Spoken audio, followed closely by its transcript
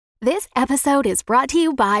This episode is brought to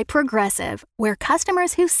you by Progressive, where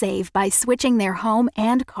customers who save by switching their home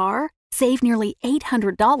and car save nearly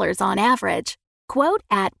 $800 on average. Quote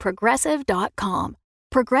at Progressive.com.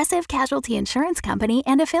 Progressive Casualty Insurance Company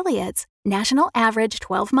and Affiliates. National average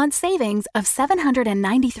 12-month savings of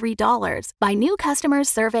 $793 by new customers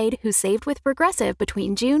surveyed who saved with Progressive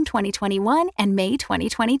between June 2021 and May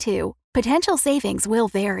 2022. Potential savings will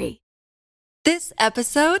vary. This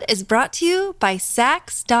episode is brought to you by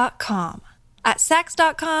Sax.com. At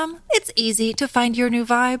Sax.com, it's easy to find your new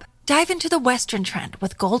vibe. Dive into the Western trend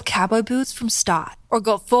with gold cowboy boots from Stott, or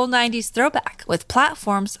go full 90s throwback with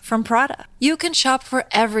platforms from Prada. You can shop for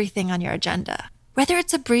everything on your agenda, whether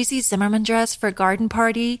it's a breezy Zimmermann dress for a garden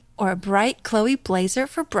party or a bright Chloe blazer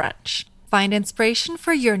for brunch. Find inspiration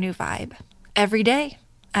for your new vibe every day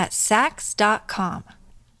at Sax.com.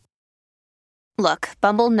 Look,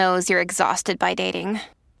 Bumble knows you're exhausted by dating.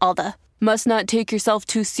 All the, must not take yourself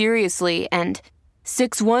too seriously, and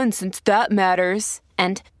 6'1" since that matters,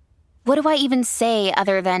 and what do I even say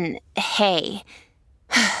other than, hey?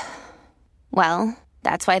 Well,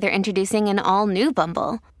 that's why they're introducing an all-new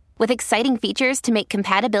Bumble, with exciting features to make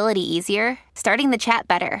compatibility easier, starting the chat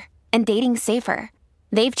better, and dating safer.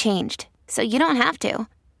 They've changed, so you don't have to.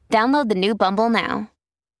 Download the new Bumble now.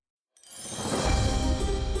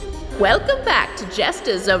 Welcome back to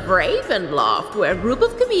Jesters of Ravenloft, where a group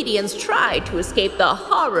of comedians tried to escape the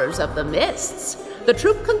horrors of the mists. The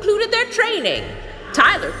troupe concluded their training.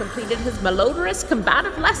 Tyler completed his malodorous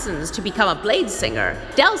combative lessons to become a blade singer.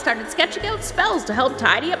 Dell started sketching out spells to help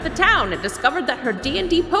tidy up the town and discovered that her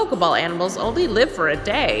D&D Pokeball animals only live for a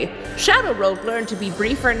day. Shadow Rogue learned to be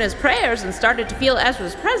briefer in his prayers and started to feel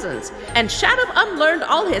Ezra's presence. And Shadow unlearned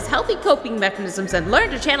all his healthy coping mechanisms and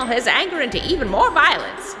learned to channel his anger into even more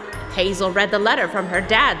violence. Hazel read the letter from her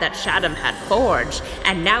dad that Shaddam had forged,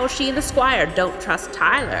 and now she and the Squire don't trust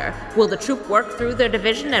Tyler. Will the troupe work through their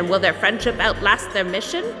division, and will their friendship outlast their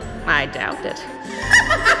mission? I doubt it.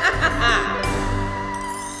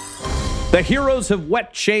 The heroes of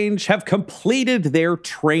Wet Change have completed their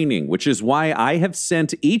training, which is why I have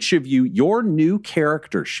sent each of you your new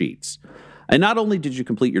character sheets. And not only did you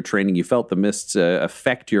complete your training, you felt the mists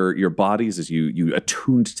affect your bodies as you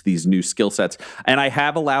attuned to these new skill sets. And I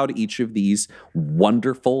have allowed each of these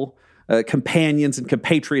wonderful companions and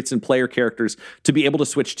compatriots and player characters to be able to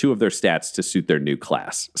switch 2 of their stats to suit their new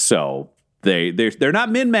class. So they're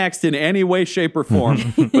not min-maxed in any way, shape, or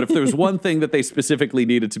form. But if there's one thing that they specifically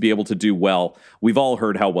needed to be able to do well, we've all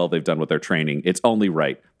heard how well they've done with their training. It's only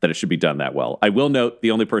right that it should be done that well. I will note the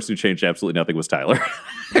only person who changed absolutely nothing was Tyler.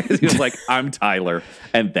 He was like, I'm Tyler,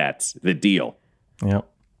 and that's the deal. Yep.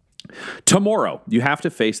 Tomorrow, you have to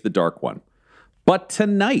face the Dark One. But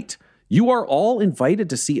tonight, you are all invited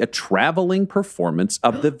to see a traveling performance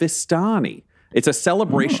of the Vistani. It's a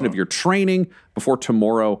celebration of your training. Before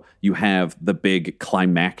tomorrow, you have the big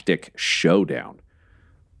climactic showdown.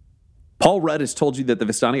 Paul Rudd has told you that the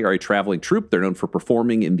Vistani are a traveling troupe. They're known for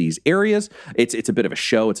performing in these areas. It's a bit of a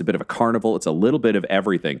show. It's a bit of a carnival. It's a little bit of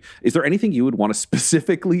everything. Is there anything you would want to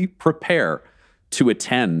specifically prepare to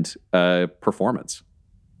attend a performance?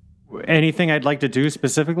 Anything I'd like to do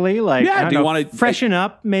specifically? Like, yeah, do you want to freshen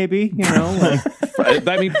up, maybe? You know, like.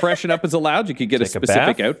 I mean, freshen up is allowed. You could get a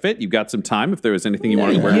specific outfit. You've got some time if there was anything you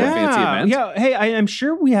wanted to wear to a fancy event. Yeah, hey, I'm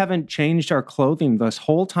sure we haven't changed our clothing this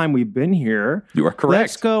whole time we've been here. You are correct.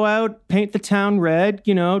 Let's go out, paint the town red,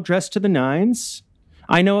 dress to the nines.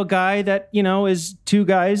 I know a guy that, is 2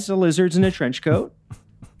 guys, a lizards in a trench coat.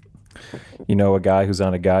 You know a guy who's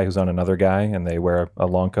on another guy, and they wear a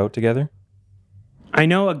long coat together? I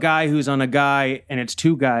know a guy who's on a guy, and it's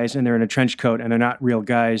 2 guys, and they're in a trench coat, and they're not real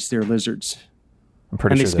guys, they're lizards. I'm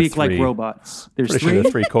pretty and sure they speak there's 3. like robots. There's pretty 3? sure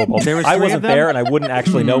there's 3 kobolds. There was I 3 wasn't of them? there, and I wouldn't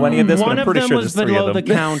actually know any of this, but I'm pretty sure there's 3 of them. One of them was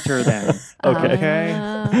below the counter then.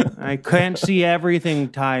 Okay. I can't see everything,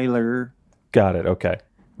 Tyler. Got it. Okay.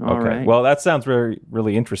 All okay. right. Well, that sounds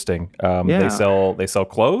really interesting. They sell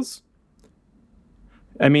clothes?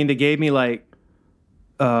 I mean, they gave me like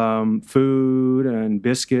food and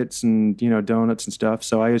biscuits and donuts and stuff.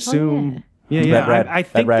 So I assume, I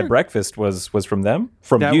think that rad breakfast was from them,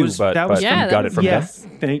 from you, but you got it from them. Yes,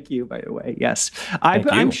 thank you. By the way, yes,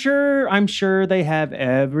 I'm sure they have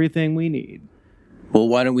everything we need. Well,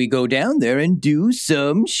 why don't we go down there and do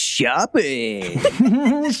some shopping?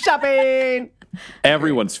 Shopping.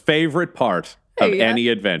 Everyone's favorite part of any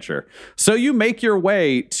adventure. So you make your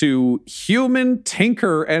way to Human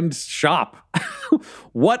Tinker and Shop.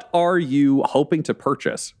 What are you hoping to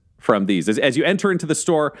purchase from these? As you enter into the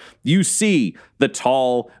store, you see the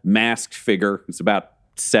tall, masked figure who's about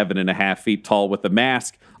 7.5 feet tall with a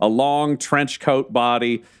mask, a long trench coat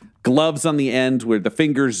body, gloves on the end where the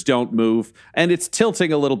fingers don't move, and it's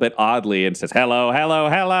tilting a little bit oddly and says, "Hello, hello,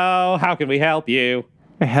 hello. How can we help you?"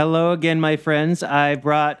 Hello again, my friends. I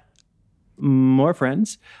brought more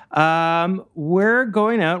friends. We're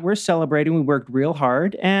going out. We're celebrating. We worked real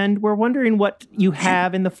hard, and we're wondering what you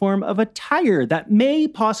have in the form of attire that may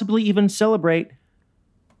possibly even celebrate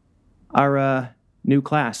our new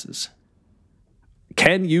classes.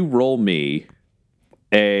 Can you roll me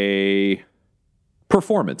a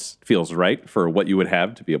performance? Feels right for what you would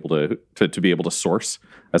have to be able to be able to source,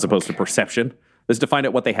 as opposed to perception. This is to find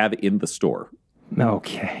out what they have in the store.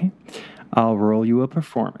 Okay. I'll roll you a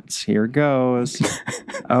performance. Here goes.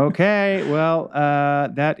 Okay. Well,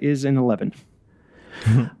 that is an 11.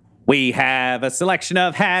 We have a selection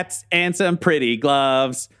of hats and some pretty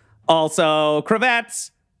gloves. Also,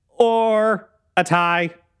 cravats or a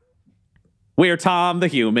tie. We're Tom the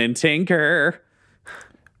Human Tinker.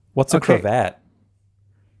 What's a cravat?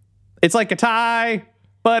 It's like a tie,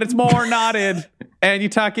 but it's more knotted. And you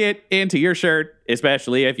tuck it into your shirt,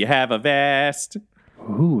 especially if you have a vest.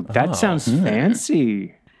 Ooh, that sounds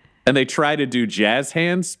fancy. And they try to do jazz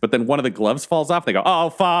hands, but then one of the gloves falls off. They go, "Oh,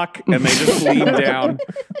 fuck." And they just lean down.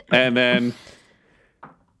 And then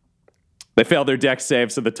they fail their dex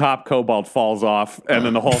save, so the top kobold falls off. And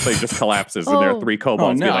then the whole thing just collapses. And there are 3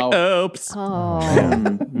 kobolds being like, "Oops."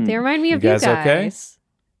 They remind me of you guys. Okay?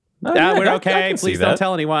 We're I okay. can see Please don't that.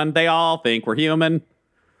 tell anyone. They all think we're human.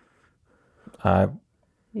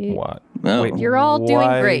 What? Oh. Wait, You're all doing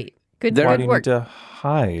why- great. Good, Why do good you work. need to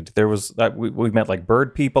hide? There was we met like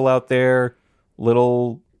bird people out there,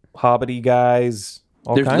 little hobbity guys.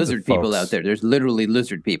 All There's kinds lizard of people folks. out there. There's literally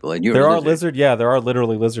lizard people, and you're There a are lizard. lizard. Yeah, there are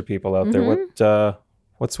literally lizard people out there.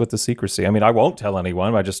 What's with the secrecy? I mean, I won't tell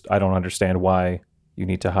anyone. I don't understand why you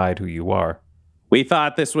need to hide who you are. We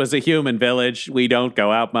thought this was a human village. We don't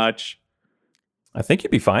go out much. I think you'd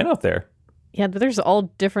be fine out there. Yeah, but there's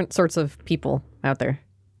all different sorts of people out there.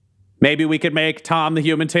 Maybe we could make Tom the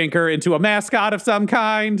Human Tinker into a mascot of some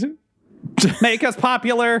kind. Make us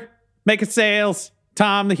popular. Make us sales.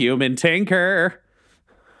 Tom the Human Tinker.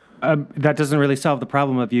 That doesn't really solve the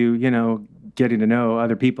problem of you, getting to know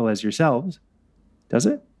other people as yourselves, does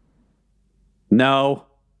it? No.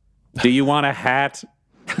 Do you want a hat?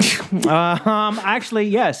 Actually,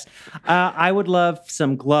 yes. I would love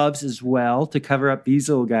some gloves as well to cover up these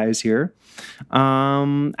little guys here.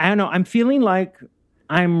 I don't know. I'm feeling like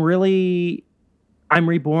I'm reborn.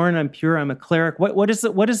 I'm pure. I'm a cleric. What is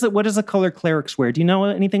the color clerics wear? Do you know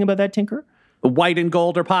anything about that, Tinker? White and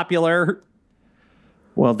gold are popular.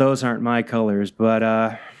 Well, those aren't my colors,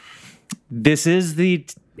 but this is the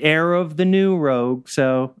era of the new rogue.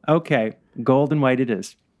 So, okay, gold and white it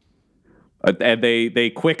is. And they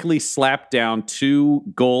quickly slap down 2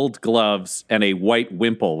 gold gloves and a white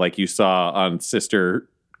wimple like you saw on Sister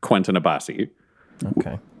Quentin Abassi.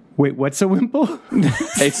 Okay. Wait, what's a wimple?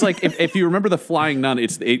 It's like if you remember the Flying Nun,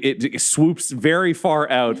 it swoops very far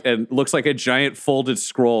out and looks like a giant folded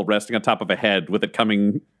scroll resting on top of a head with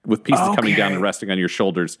pieces coming down and resting on your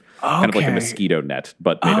shoulders, kind of like a mosquito net,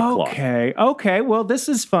 but made of cloth. Okay. Well, this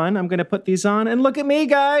is fun. I'm gonna put these on, and look at me,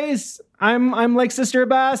 guys. I'm like Sister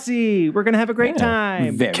Abassi. We're gonna have a great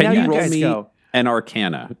time. Can Now you roll guys me go. an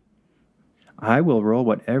Arcana? I will roll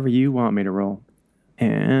whatever you want me to roll,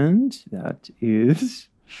 and that is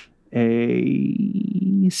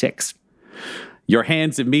a 6. Your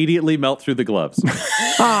hands immediately melt through the gloves. They're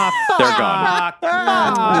gone.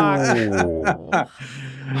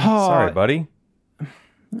 Sorry, buddy.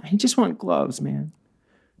 I just want gloves, man.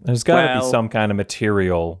 There's got to Well- be some kind of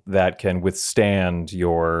material that can withstand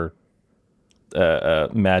your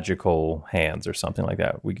magical hands or something like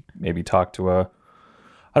that. We maybe talk to a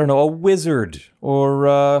wizard or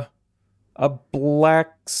a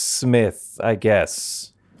blacksmith, I guess.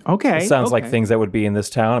 Okay. It sounds like okay. things that would be in this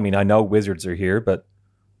town. I mean, I know wizards are here, but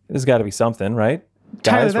there's got to be something, right?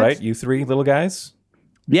 Tyler, Guys, that's- right? You 3 little guys?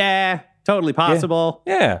 Yeah, totally possible.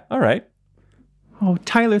 Yeah, all right. Oh,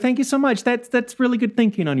 Tyler, thank you so much. That's really good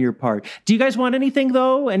thinking on your part. Do you guys want anything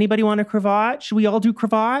though? Anybody want a cravat? Should we all do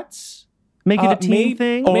cravats? Make it a team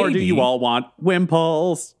thing? Or do Maybe. you all want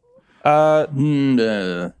wimples?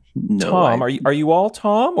 No. Tom, are you all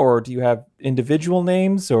Tom, or do you have individual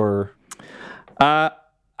names, or?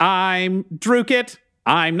 I'm Drukit,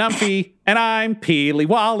 I'm Numpy, and I'm Peely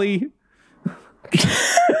Wally.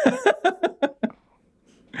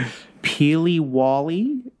 Peely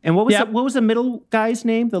Wally. And what was the middle guy's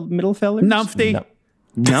name? The middle feller? Numpty.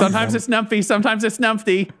 Sometimes it's Numpy, sometimes it's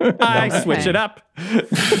Numpty. I switch it up.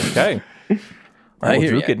 Okay. I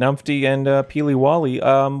hear ya. Drukit, Numpty, and Peely Wally.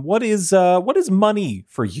 What is money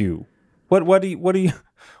for you?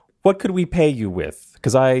 What could we pay you with?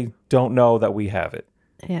 because I don't know that we have it.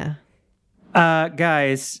 Yeah.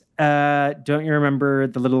 Guys, don't you remember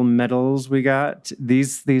the little medals we got?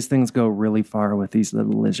 These things go really far with these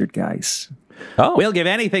little lizard guys. Oh, We'll give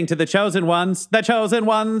anything to the chosen ones. The chosen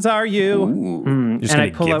ones are you. you're just and I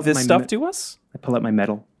going to pull give out this my stuff me- to us? I pull out my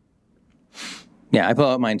medal. Yeah, I pull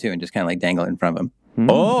out mine too and just kind of like dangle it in front of him.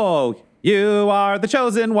 Oh, you are the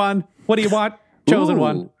chosen one. What do you want? Chosen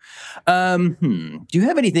one. Do you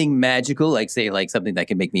have anything magical, like say, like something that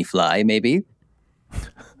can make me fly, maybe?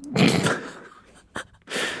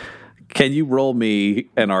 Can you roll me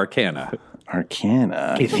an Arcana?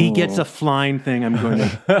 Arcana. If he gets a flying thing, I'm going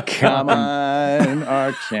to... Come on,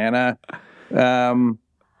 Arcana. Oh,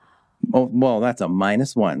 well, that's a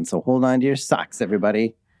 -1, so hold on to your socks,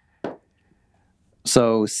 everybody.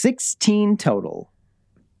 So 16 total.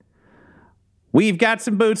 We've got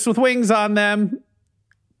some boots with wings on them.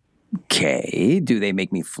 Okay, do they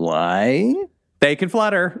make me fly? They can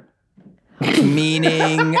flutter.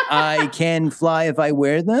 Meaning I can fly if I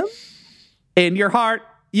wear them? In your heart,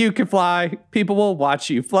 you can fly. People will watch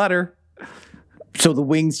you flutter. So the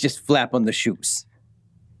wings just flap on the shoes.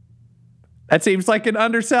 That seems like an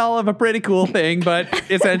undersell of a pretty cool thing, but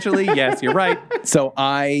essentially, yes, you're right. So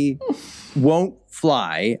I won't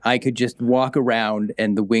fly. I could just walk around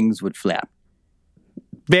and the wings would flap.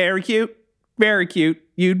 Very cute. Very cute.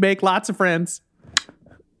 You'd make lots of friends.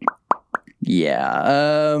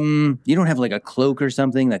 Yeah. You don't have like a cloak or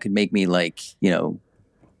something that could make me like, I don't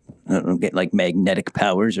know, get like magnetic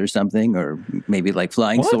powers or something, or maybe like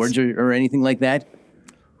flying swords or anything like that?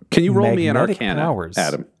 Can you roll me an Magnetic Arcana, powers.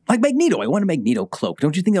 Adam? Like Magneto. I want a Magneto cloak.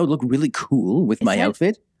 Don't you think that would look really cool with my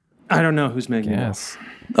outfit? I don't know who's making Yes.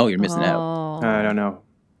 Oh, you're missing out. Oh. I don't know.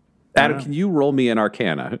 Adam, can you roll me an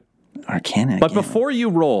Arcana? Arcana. But again. before you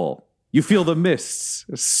roll, you feel the mists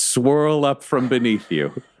swirl up from beneath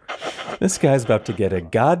you. This guy's about to get a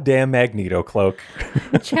goddamn Magneto cloak.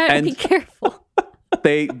 Chad, be careful.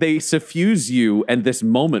 They suffuse you and this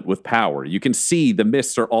moment with power. You can see the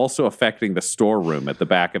mists are also affecting the storeroom at the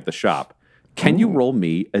back of the shop. Can you roll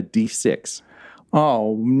me a d6?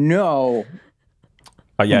 Oh, no.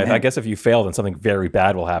 Yeah, I guess if you fail, then something very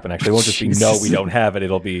bad will happen. Actually, it won't just be, no, we don't have it.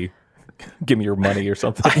 It'll be, give me your money or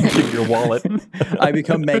something. Give me your wallet. I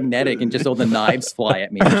become magnetic and just all the knives fly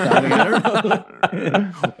at me. I don't know.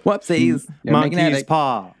 Whoopsies. You're Monkey's magnetic.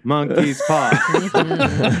 paw. Monkey's paw.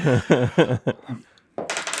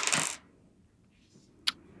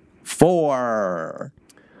 4.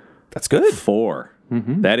 That's good. 4.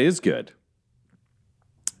 That is good.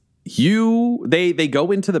 They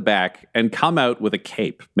go into the back and come out with a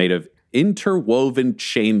cape made of interwoven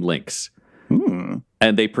chain links.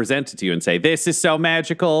 And they present it to you and say, "This is so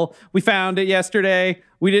magical. We found it yesterday.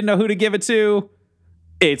 We didn't know who to give it to.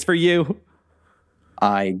 It's for you."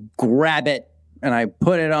 I grab it and I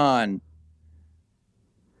put it on.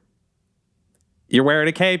 You're wearing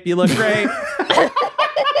a cape. You look great.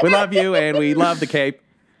 We love you and we love the cape.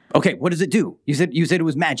 Okay, what does it do? You said it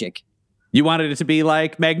was magic. You wanted it to be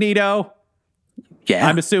like Magneto. Yeah.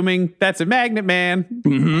 I'm assuming that's a magnet man.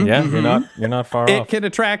 Yeah, you're not far It off. can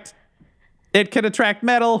attract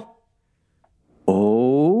metal.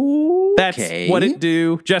 Okay. That's what it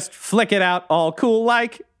do. Just flick it out all cool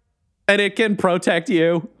like, and it can protect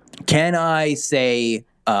you. Can I say,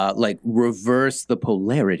 like, reverse the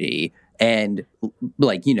polarity and,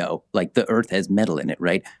 like, like the Earth has metal in it,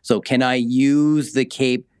 right? So can I use the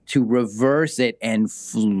cape to reverse it and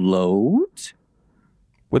float?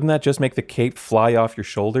 Wouldn't that just make the cape fly off your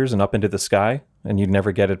shoulders and up into the sky, and you'd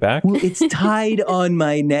never get it back? Well, it's tied on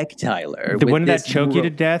my neck, Tyler. with Wouldn't that this choke you to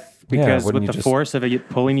death? Because wouldn't with you the just- force of it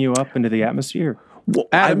pulling you up into the atmosphere. Well,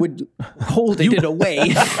 I Adam, would hold it in a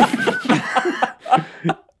way.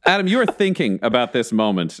 Adam, you are thinking about this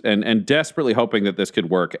moment and desperately hoping that this could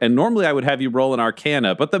work. And normally I would have you roll an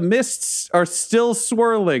Arcana, but the mists are still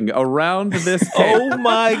swirling around this cape. Oh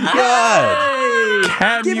my God!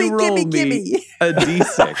 Can Gimme, you roll gimme, me gimme. a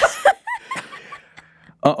d6?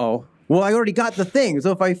 Uh-oh. Well, I already got the thing,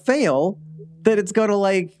 so if I fail, then it's gonna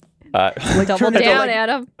like Double turn into, down, like,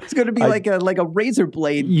 Adam. it's gonna be like a razor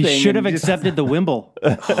blade You thing. should have and just- accepted the wimble.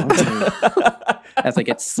 as I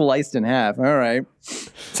get sliced in half. All right.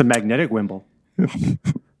 It's a magnetic wimble.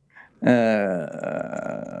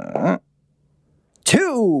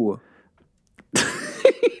 2.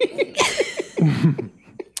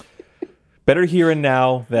 Better here and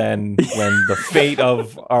now than when the fate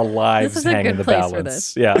of our lives This is a hang in good the place for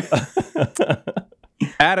balance. this. Yeah.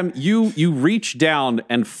 Adam, you reach down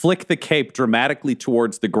and flick the cape dramatically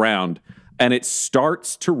towards the ground, and it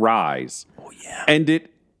starts to rise. Oh, yeah. And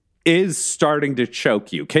it is starting to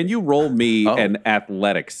choke you. Can you roll me an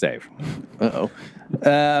athletics save?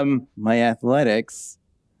 My athletics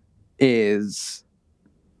is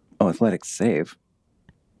athletics save.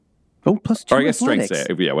 Oh, plus 2 Or I guess athletics. strength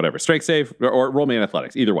save. Yeah, whatever. Strength save or roll me an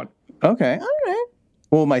athletics. Either one. Okay, all right.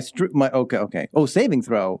 Well, okay. Oh, saving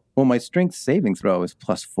throw. Well, my strength saving throw is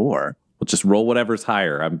plus 4. Well, just roll whatever's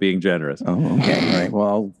higher. I'm being generous. Oh, okay. All right. Well,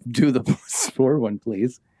 I'll do the plus 4 one,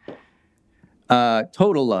 please.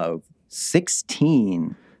 Total of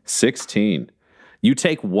 16. 16. You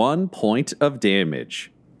take 1 point of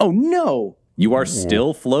damage. Oh, no. You are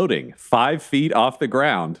still floating 5 feet off the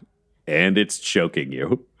ground, and it's choking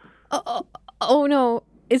you. Oh no.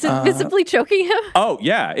 Is it visibly choking him? Oh,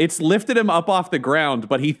 yeah. It's lifted him up off the ground,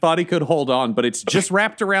 but he thought he could hold on, but it's just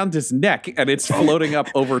wrapped around his neck, and it's floating up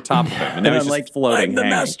over top of him. And now he's just floating. I'm the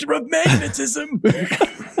master of magnetism.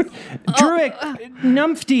 Druid,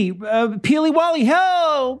 Numpty, Peely Wally,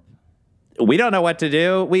 help! We don't know what to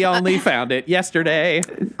do. We only found it yesterday.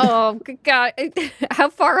 Oh, God. How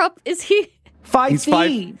far up is he? 5 He's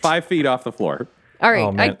feet. 5 feet off the floor. All right.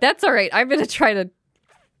 Oh, man. That's all right. I'm going to try to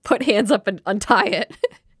put hands up and untie it.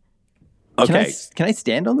 Okay. Can I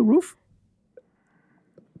stand on the roof?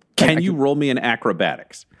 Can you roll me an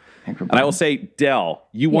acrobatics? And I will say, Del,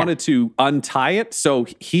 you wanted to untie it, so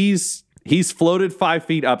he's floated 5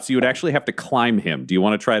 feet up, so you would actually have to climb him. Do you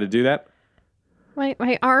want to try to do that?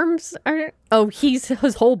 My arms are. Oh, his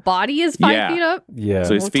whole body is 5 feet up. Yeah.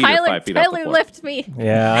 So his feet are 5 feet off the Tyler, floor. lift me.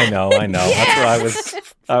 Yeah, I know. That's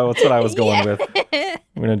what I was going with.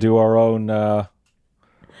 We're gonna do our own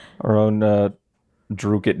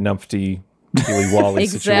Drukit Numpty Peely Wally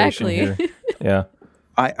situation Exactly. here. Yeah.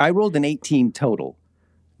 I rolled an 18 total.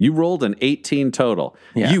 You rolled an 18 total.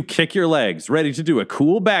 Yeah. You kick your legs, ready to do a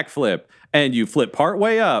cool backflip, and you flip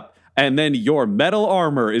partway up, and then your metal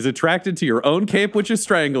armor is attracted to your own cape, which is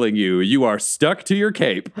strangling you. You are stuck to your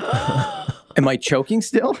cape. Am I choking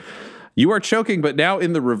still? You are choking, but now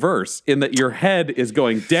in the reverse, in that your head is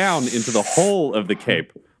going down into the hole of the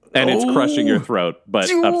cape, and it's crushing your throat,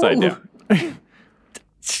 but upside down.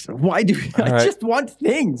 Why do I right. just want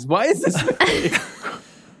things? Why is this?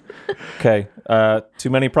 Okay. Too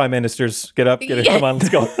many prime ministers. Get up. Come on. Let's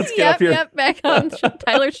go. Let's get up here. Yep, back on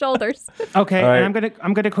Tyler's shoulders. Okay, All right. and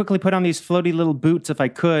I'm gonna quickly put on these floaty little boots if I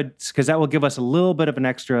could, because that will give us a little bit of an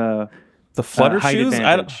extra The flutter height shoes.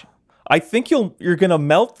 advantage. I think you're gonna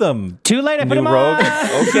melt them. Too late. I put New them rogue.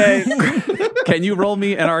 on. Okay. Can you roll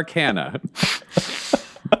me an Arcana?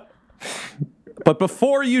 But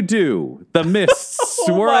before you do, the mists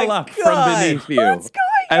swirl my up from God. beneath you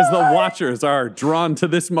as the watchers are drawn to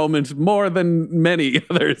this moment more than many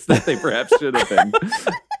others that they perhaps should have been.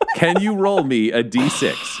 Can you roll me a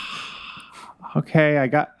d6? Okay,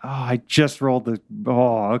 I just rolled the.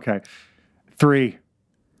 Oh, okay. 3.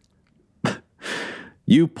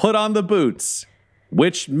 You put on the boots,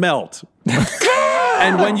 which melt.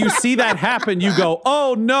 And when you see that happen, you go,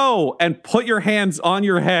 oh no, and put your hands on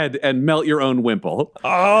your head and melt your own wimple.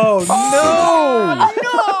 Oh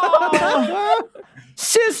no!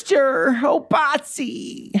 Sister, oh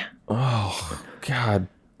Botsy. Oh God.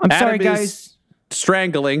 I'm sorry, Adam is guys.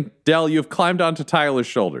 strangling. Del, you've climbed onto Tyler's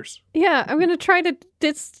shoulders. Yeah, I'm going to try to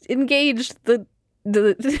disengage the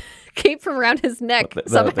cape from around his neck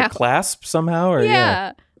somehow. The clasp somehow, or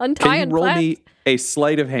yeah. Untie Can you and roll clasp. me a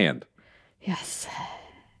sleight of hand? Yes.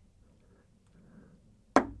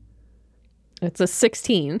 It's a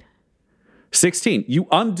 16. 16. You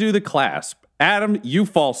undo the clasp. Adam, you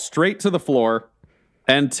fall straight to the floor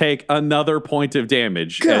and take another point of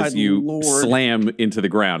damage as you slam into the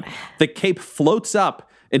ground. The cape floats up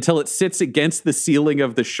until it sits against the ceiling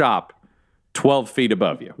of the shop 12 feet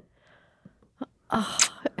above you.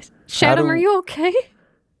 Shadow, are you okay?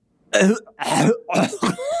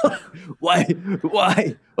 Why?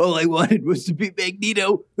 All I wanted was to be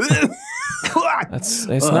Magneto. It's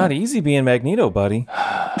not easy being Magneto, buddy.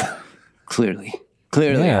 Clearly.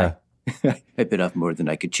 Yeah. I bit off more than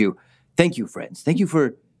I could chew. Thank you, friends. Thank you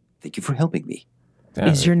for helping me. Yeah,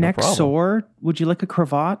 Is your no neck problem. sore? Would you like a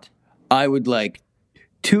cravat? I would like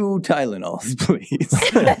 2 Tylenols, please.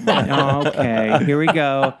 Okay, here we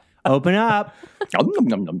go. Open up. Nom,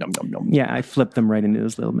 nom, nom, nom, nom, nom. Yeah, I flipped them right into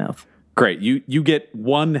his little mouth. Great. You get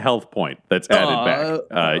 1 health point that's added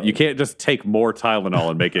back. You can't just take more Tylenol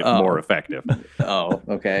and make it more effective. Oh,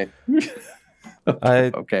 okay.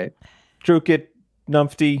 Okay. Okay. Drukit,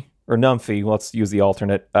 Numpty, or Numphy. Let's use the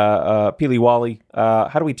alternate. Peely Wally.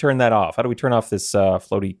 How do we turn that off? How do we turn off this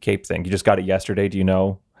floaty cape thing? You just got it yesterday. Do you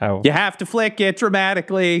know how? You have to flick it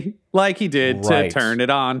dramatically like he did Right. to turn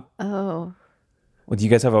it on. Oh. Well, do you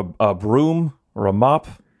guys have a broom or a mop?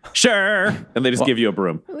 Sure. And they just give you a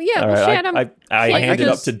broom. Yeah, All well, right, Shannon. I hand it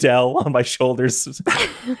up just- to Dell on my shoulders.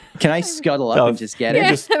 Can I scuttle up No. and just get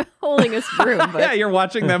Yeah, it? I'm holding his broom, but Yeah, you're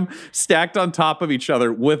watching them stacked on top of each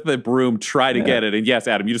other with the broom, try to get it. And yes,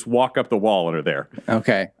 Adam, you just walk up the wall and are there.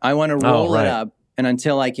 Okay. I want to roll right. it up, and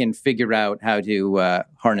until I can figure out how to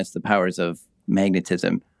harness the powers of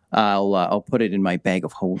magnetism, I'll put it in my bag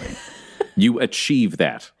of holding. You achieve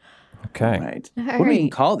that. Okay. Right. All What do we even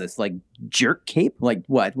right. call this? Like jerk cape? Like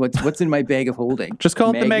what? What's in my bag of holding? Just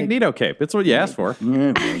call it the Magneto cape. That's what you asked for.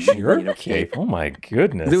 Your cape. Oh my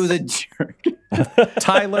goodness. It was a jerk.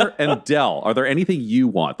 Tyler and Dell, are there anything you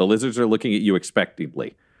want? The lizards are looking at you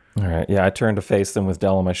expectantly. All right. Yeah, I turn to face them with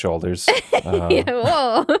Dell on my shoulders. Yeah,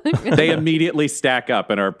 whoa. They immediately stack up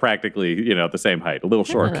and are practically, the same height, a little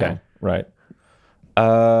short. Okay. Right.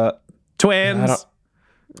 Twins. I don't-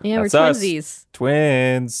 Yeah, we're That's us. twinsies.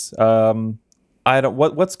 Twins. I don't.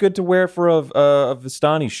 What's good to wear for a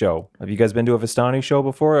Vistani show? Have you guys been to a Vistani show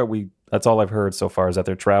before? That's all I've heard so far is that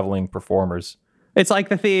they're traveling performers. It's like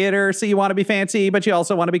the theater, so you want to be fancy, but you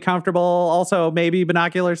also want to be comfortable. Also, maybe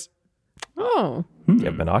binoculars. Oh. You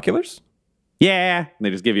have binoculars? Yeah. And they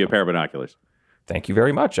just give you a pair of binoculars. Thank you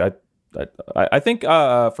very much. I think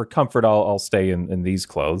for comfort, I'll stay in these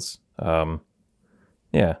clothes.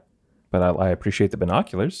 Yeah, but I appreciate the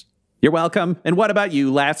binoculars. You're welcome. And what about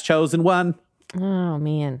you, last chosen one? Oh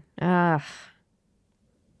man.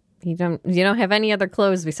 You don't have any other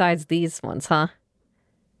clothes besides these ones, huh?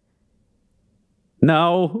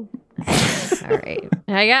 No. All right.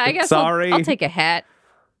 I guess Sorry. I'll take a hat.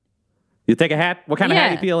 You take a hat? What kind of hat are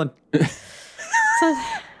you Yeah. feeling? So,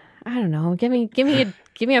 I don't know. Give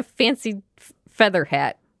me a fancy feather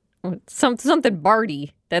hat. Something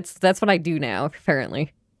Barty. That's what I do now,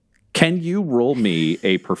 apparently. Can you roll me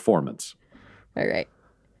a performance? All right.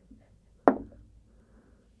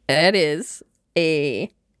 That is a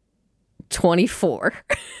 24.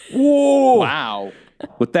 Wow.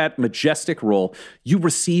 With that majestic roll, you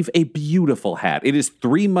receive a beautiful hat. It is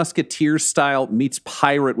Three Musketeers style meets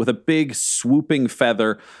pirate with a big swooping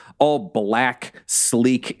feather, all black,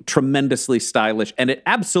 sleek, tremendously stylish, and it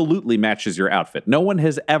absolutely matches your outfit. No one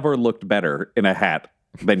has ever looked better in a hat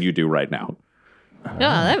than you do right now.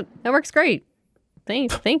 Yeah, that works great.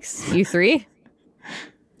 Thanks, you three.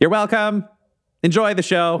 You're welcome. Enjoy the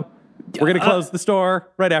show. We're going to close the store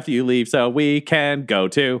right after you leave so we can go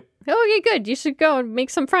to. Okay, good. You should go and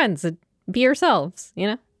make some friends and be yourselves,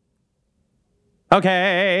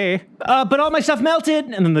 Okay. But all my stuff melted,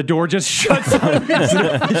 and then the door just shuts on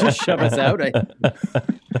Just shove us out.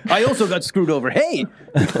 I also got screwed over. Hey.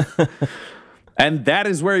 And that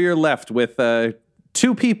is where you're left with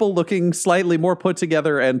two people looking slightly more put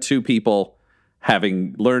together and two people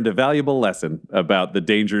having learned a valuable lesson about the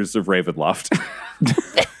dangers of Ravenloft.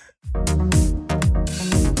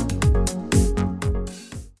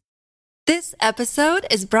 This episode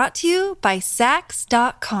is brought to you by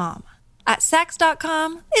Sax.com. At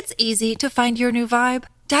Sax.com, it's easy to find your new vibe.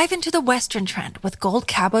 Dive into the Western trend with gold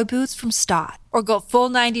cowboy boots from Stott, or go full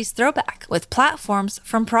 90s throwback with platforms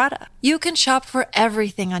from Prada. You can shop for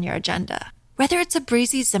everything on your agenda, whether it's a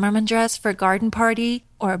breezy Zimmermann dress for a garden party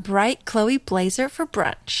or a bright Chloe blazer for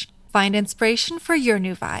brunch. Find inspiration for your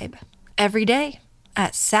new vibe every day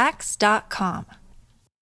at Sax.com.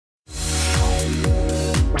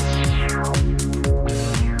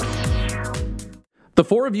 The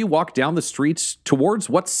four of you walk down the streets towards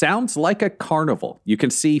what sounds like a carnival. You can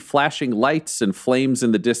see flashing lights and flames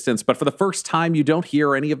in the distance, but for the first time, you don't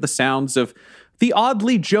hear any of the sounds of the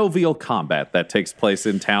oddly jovial combat that takes place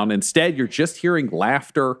in town. Instead, you're just hearing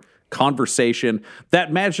laughter, conversation,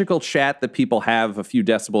 that magical chat that people have a few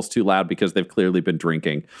decibels too loud because they've clearly been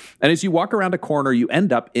drinking. And as you walk around a corner, you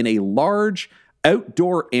end up in a large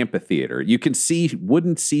outdoor amphitheater. You can see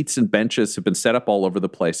wooden seats and benches have been set up all over the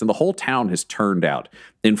place, and the whole town has turned out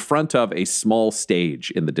in front of a small stage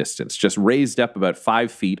in the distance, just raised up about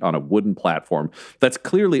 5 feet on a wooden platform that's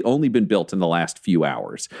clearly only been built in the last few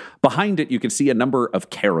hours. Behind it, you can see a number of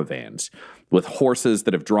caravans with horses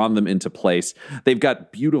that have drawn them into place. They've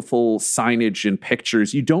got beautiful signage and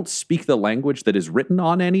pictures. You don't speak the language that is written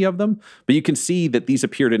on any of them, but you can see that these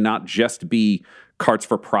appear to not just be carts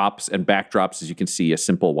for props and backdrops. As you can see, a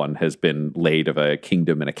simple one has been laid of a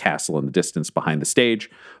kingdom and a castle in the distance behind the stage,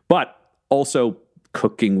 but also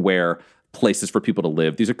cooking ware, places for people to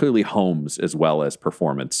live. These are clearly homes as well as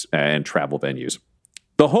performance and travel venues.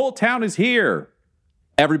 The whole town is here.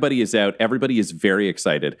 Everybody is out. Everybody is very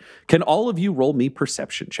excited. Can all of you roll me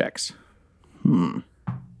perception checks?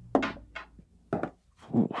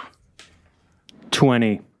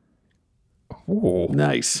 20. Ooh.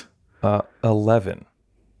 Nice. 11.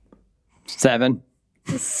 7.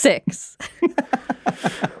 6.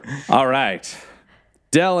 All right.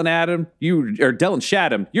 Del and Adam, Del and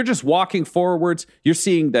Shaddam, you're just walking forwards. You're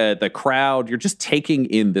seeing the crowd. You're just taking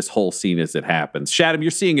in this whole scene as it happens. Shaddam,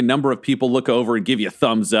 you're seeing a number of people look over and give you a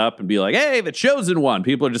thumbs up and be like, hey, the chosen one.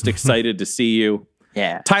 People are just excited to see you.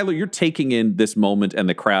 Yeah. Tyler, you're taking in this moment and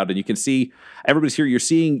the crowd, and you can see everybody's here. You're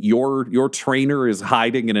seeing your trainer is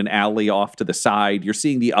hiding in an alley off to the side. You're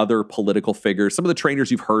seeing the other political figures, some of the trainers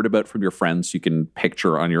you've heard about from your friends. You can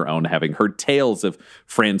picture on your own, having heard tales of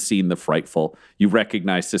Francine the Frightful. You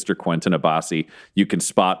recognize Sister Quentin Abasi. You can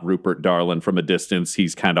spot Rupert Darlin from a distance.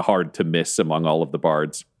 He's kind of hard to miss among all of the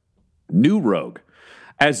bards. New Rogue.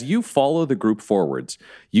 As you follow the group forwards,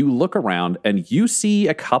 you look around and you see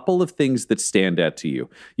a couple of things that stand out to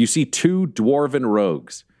you. You see 2 dwarven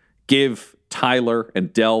rogues give Tyler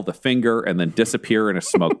and Del the finger and then disappear in a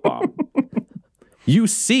smoke bomb. You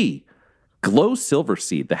see Glow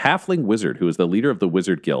Silverseed, the halfling wizard who is the leader of the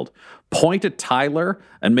Wizard Guild, point at Tyler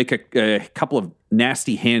and make a couple of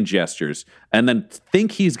nasty hand gestures and then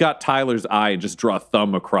think he's got Tyler's eye and just draw a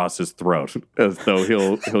thumb across his throat as though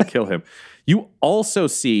he'll kill him. You also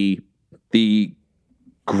see the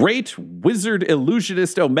great wizard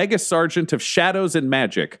illusionist Omega Sergeant of Shadows and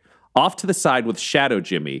Magic off to the side with Shadow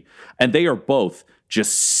Jimmy, and they are both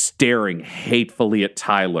just staring hatefully at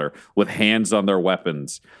Tyler with hands on their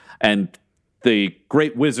weapons. And the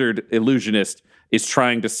great wizard illusionist is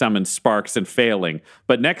trying to summon sparks and failing,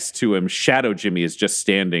 but next to him, Shadow Jimmy is just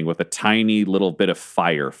standing with a tiny little bit of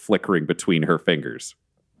fire flickering between her fingers.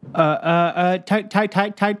 Tyler,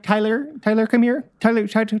 come here.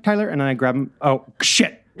 Tyler, and I grab him. Oh,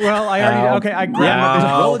 shit. Well, I already, okay, I grab him.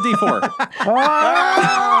 Roll a d4.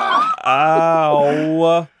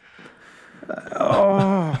 Ow.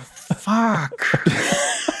 Oh, fuck.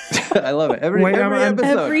 I love it. Every episode.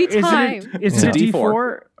 Every time. Is it a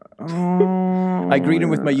D4? I greet him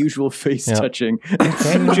with my usual face touching.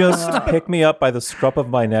 Can you just pick me up by the scruff of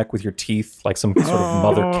my neck with your teeth like some sort of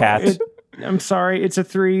mother cat? I'm sorry, it's a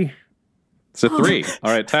 3. It's a 3.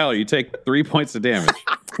 All right, Tyler, you take 3 points of damage.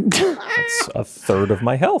 That's a third of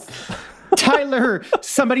my health. Tyler,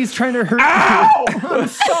 somebody's trying to hurt you.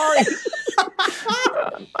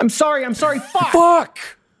 I'm sorry. Fuck.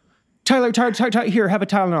 Tyler, here, have a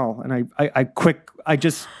Tylenol. And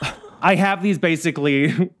I have these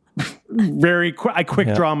basically very quick. I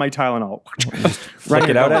quick draw my Tylenol. Flick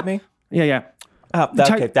it out at me? Yeah.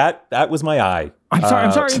 That was my eye.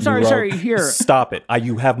 I'm sorry. Here. Stop it.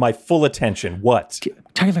 You have my full attention. What?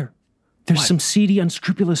 Tyler, there's some seedy,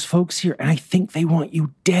 unscrupulous folks here, and I think they want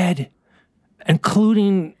you dead,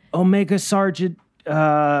 including Omega Sergeant,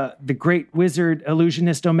 the great wizard,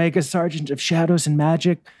 illusionist Omega Sergeant of Shadows and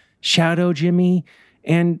Magic, Shadow Jimmy,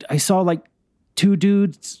 and I saw like 2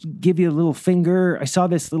 dudes give you a little finger. I saw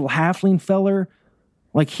this little halfling feller.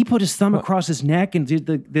 Like, he put his thumb across his neck and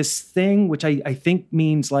did this thing, which I think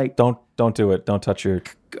means like... Don't do it. Don't touch your...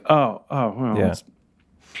 Oh, well. Yeah.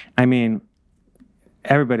 I mean,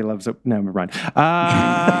 everybody loves it. No, never mind.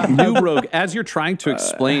 New Rogue, as you're trying to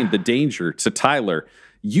explain the danger to Tyler,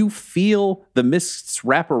 you feel the mists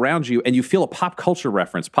wrap around you, and you feel a pop culture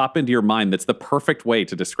reference pop into your mind that's the perfect way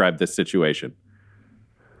to describe this situation.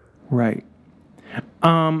 Right.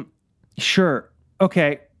 Sure.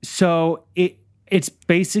 Okay, so it's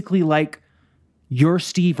basically like you're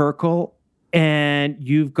Steve Urkel and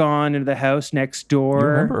you've gone into the house next door. You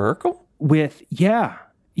remember Urkel? Yeah.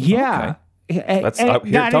 Okay.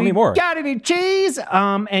 Here, tell me more. Got any cheese?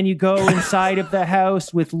 And you go inside of the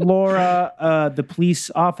house with Laura, the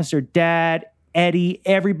police officer, Dad, Eddie,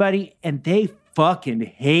 everybody, and they fucking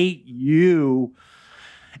hate you.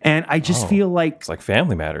 And I just feel like... It's like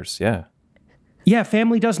Family Matters, yeah. Yeah,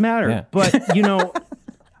 family does matter. Yeah. But,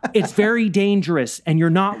 it's very dangerous, and you're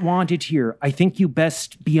not wanted here. I think you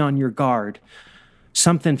best be on your guard.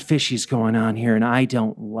 Something fishy's going on here, and I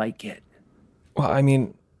don't like it. Well, I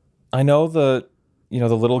mean, I know the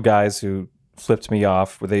little guys who flipped me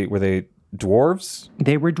off. Were they dwarves?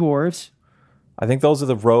 They were dwarves. I think those are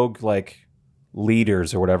the rogue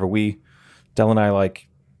leaders or whatever. Del and I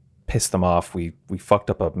pissed them off. We fucked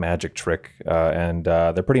up a magic trick, and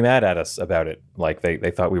they're pretty mad at us about it. Like they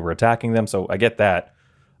thought we were attacking them. So I get that.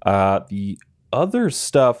 The other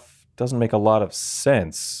stuff doesn't make a lot of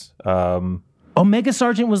sense. Omega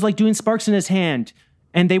Sergeant was doing sparks in his hand,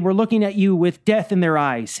 and they were looking at you with death in their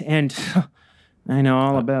eyes. And I know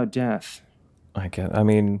all about death. I can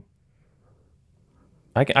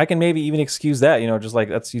maybe even excuse that.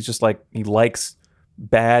 He likes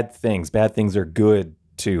bad things. Bad things are good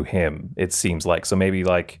to him, it seems like. So maybe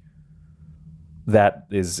that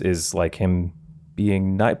is him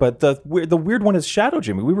being nice. But the weird one is Shadow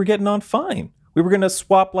Jimmy. We were getting on fine. We were gonna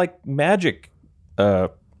swap like magic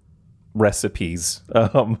recipes.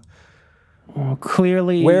 Well,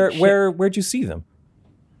 clearly. Where'd you see them?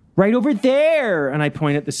 Right over there. And I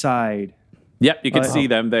point at the side. Yep, you can see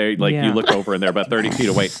them. They you look over and they're about 30 feet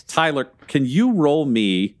away. Tyler, can you roll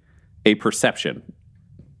me a perception?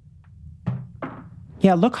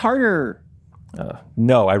 Yeah, look harder.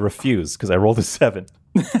 No, I refuse because I rolled a 7.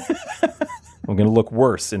 I'm gonna look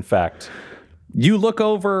worse, in fact. You look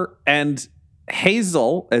over and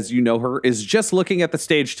Hazel, as you know her, is just looking at the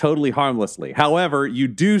stage totally harmlessly. However, you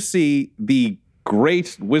do see the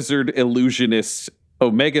great wizard illusionist,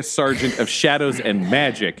 Omega Sergeant of Shadows and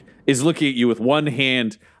Magic, is looking at you with one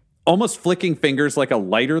hand, almost flicking fingers like a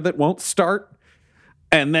lighter that won't start.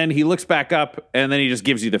 And then he looks back up and then he just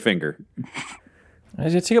gives you the finger. I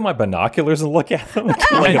just take out my binoculars and look at them.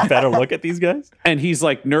 Like a better look at these guys. And he's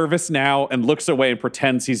like nervous now and looks away and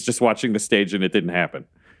pretends he's just watching the stage and it didn't happen.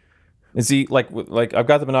 Is he like I've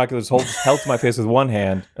got the binoculars held to my face with one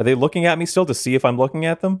hand. Are they looking at me still to see if I'm looking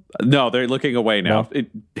at them? No, they're looking away now. No.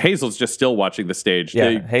 Hazel's just still watching the stage.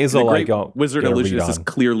 Yeah, Hazel, the great like, wizard get a read illusionist is on.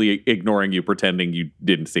 clearly ignoring you, pretending you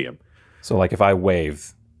didn't see him. So like if I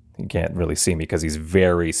wave, he can't really see me because he's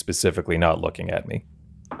very specifically not looking at me.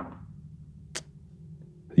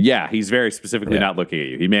 Yeah, he's very specifically not looking at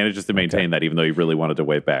you. He manages to maintain that even though he really wanted to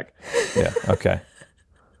wave back. Yeah,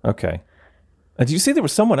 okay. Did you see there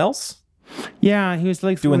was someone else? Yeah, he was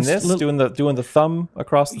like Doing this? Doing the thumb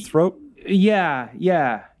across the throat? Yeah,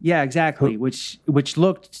 exactly. Which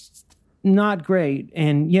looked not great.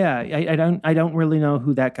 And yeah, I don't really know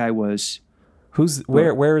who that guy was.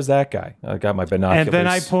 Where is that guy? I got my binoculars. And then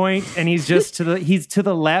I point, and he's just to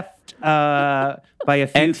the left by a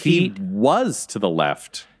few And feet. he was to the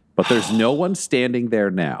left, but there's no one standing there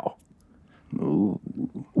now.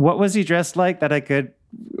 What was he dressed like that I could?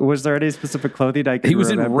 Was there any specific clothing I could? He was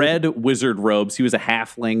in remember? red wizard robes. He was a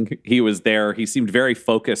halfling. He was there. He seemed very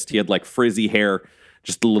focused. He had like frizzy hair,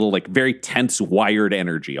 just a little like very tense, wired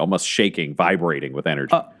energy, almost shaking, vibrating with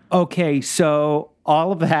energy. Okay, so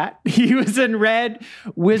all of that. He was in red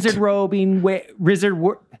wizard robing,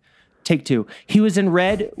 take 2. He was in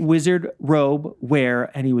red wizard robe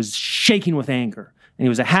wear, and he was shaking with anger. And he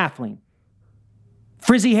was a halfling.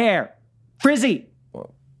 Frizzy hair. Frizzy.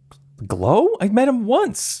 Glow? I met him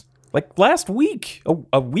once. Like last week.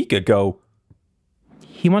 A week ago.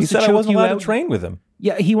 He wants He to said I choke wasn't you allowed out. to train with him.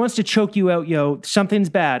 Yeah, he wants to choke you out, yo. Something's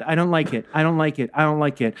bad. I don't like it. I'm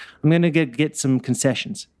going to get some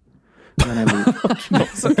concessions. And then I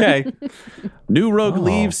leave. Okay. New Rogue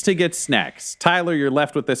leaves to get snacks. Tyler, you're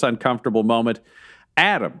left with this uncomfortable moment.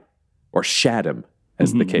 Adam, or Shadam,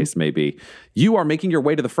 as the case may be, you are making your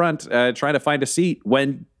way to the front, trying to find a seat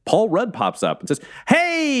when Paul Rudd pops up and says,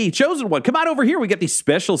 "Hey, chosen one, come on over here. We got these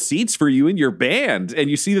special seats for you and your band." And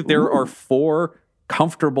you see that there are 4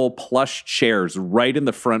 comfortable plush chairs right in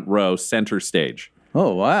the front row, center stage.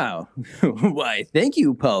 Oh, wow. Why, thank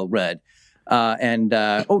you, Paul Rudd. Do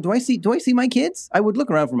I see my kids? I would look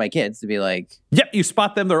around for my kids to be like, Yep, you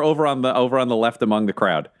spot them. They're over on the left among the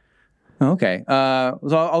crowd. okay. So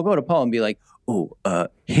I'll go to Paul and be like,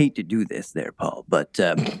 hate to do this there, Paul, but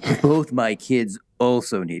both my kids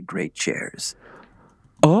also need great chairs.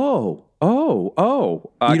 Oh. You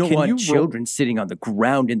don't want children sitting on the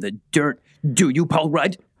ground in the dirt, do you, Paul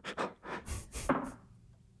Rudd?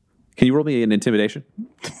 Can you roll me an intimidation?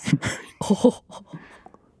 You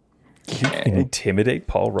can intimidate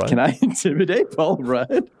Paul Rudd? Can I intimidate Paul Rudd?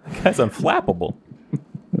 That guy's unflappable.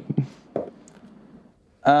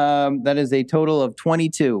 That is a total of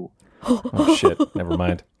 22. Oh, shit. Never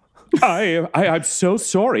mind. I'm so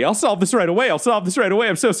sorry. I'll solve this right away. I'm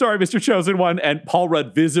so sorry, Mr. Chosen One. And Paul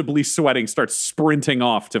Rudd, visibly sweating, starts sprinting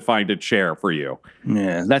off to find a chair for you.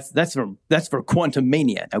 Yeah, that's for Quantum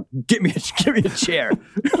Mania. Now give me a chair.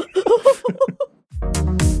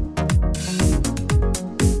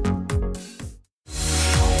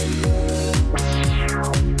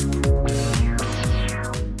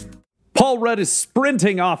 Paul Rudd is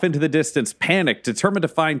sprinting off into the distance, panicked, determined to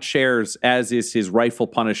find chairs, as is his rightful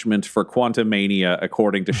punishment for Quantum Mania,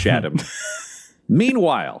 according to Shadam.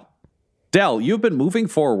 Meanwhile, Del, you've been moving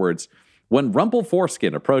forwards when Rumple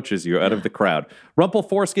Foreskin approaches you out of the crowd. Rumple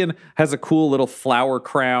Foreskin has a cool little flower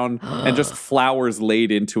crown and just flowers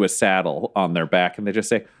laid into a saddle on their back, and they just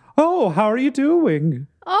say, "Oh, how are you doing?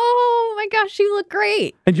 Oh my gosh, you look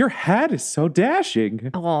great. And your hat is so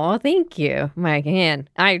dashing." Oh, thank you. My man.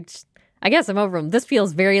 I guess I'm over them. This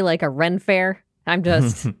feels very like a Ren fair. I'm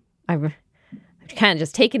kind of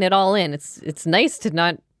just taking it all in. It's nice to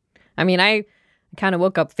not, I kind of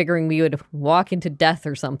woke up figuring we would walk into death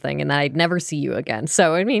or something and I'd never see you again.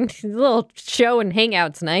 So, a little show and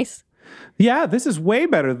hangout's nice. Yeah, this is way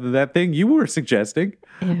better than that thing you were suggesting.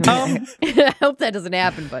 I hope that doesn't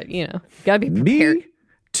happen, but gotta be prepared. Me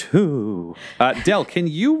too. Del, can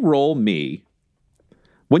you roll me?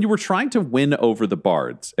 When you were trying to win over the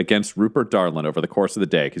bards against Rupert Darlin over the course of the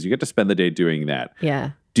day, because you get to spend the day doing that.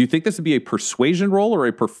 Yeah. Do you think this would be a persuasion roll or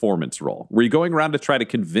a performance roll? Were you going around to try to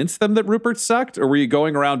convince them that Rupert sucked, or were you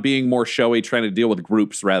going around being more showy, trying to deal with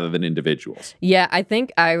groups rather than individuals? Yeah, I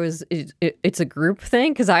think I was. It's a group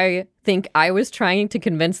thing because I think I was trying to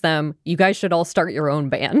convince them you guys should all start your own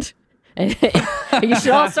band. You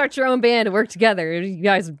should all start your own band and work together. You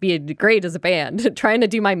guys would be great as a band. Trying to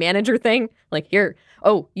do my manager thing, like here.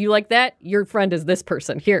 Oh, you like that? Your friend is this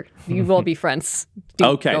person. Here, you will be friends.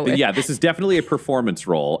 Okay, yeah, this is definitely a performance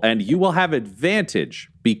role, and you will have advantage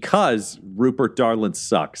because Rupert Darlin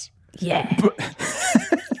sucks. Yeah.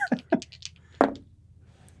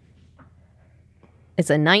 It's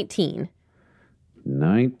a 19.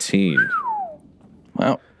 19.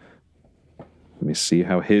 Wow. Let me see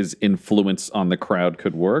how his influence on the crowd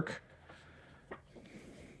could work.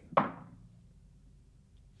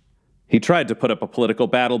 He tried to put up a political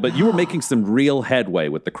battle, but you were making some real headway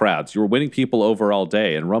with the crowds. You were winning people over all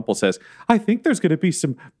day, and Rumpel says, I think there's going to be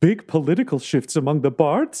some big political shifts among the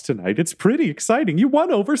bards tonight. It's pretty exciting. You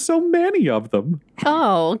won over so many of them.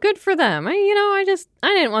 Oh, good for them. I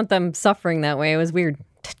didn't want them suffering that way. It was weird.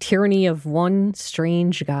 Tyranny of one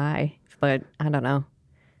strange guy, but I don't know.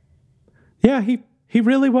 Yeah, he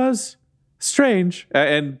really was strange.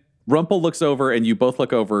 And Rumpel looks over, and you both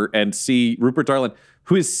look over and see Rupert Darlin,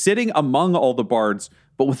 who is sitting among all the bards,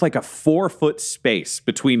 but with like a 4-foot space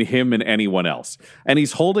between him and anyone else. And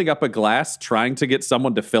he's holding up a glass, trying to get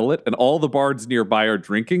someone to fill it, and all the bards nearby are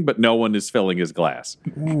drinking, but no one is filling his glass.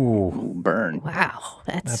 Ooh, burn. Wow,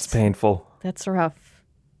 that's painful. That's rough.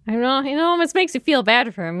 I don't know. It almost makes you feel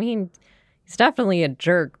bad for him. I mean, he's definitely a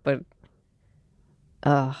jerk, but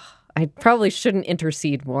I probably shouldn't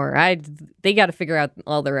intercede more. They got to figure out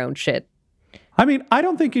all their own shit. I mean, I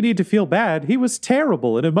don't think you need to feel bad. He was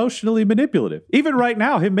terrible and emotionally manipulative. Even right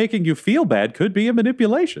now, him making you feel bad could be a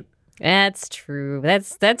manipulation. That's true.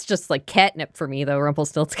 That's just like catnip for me, though,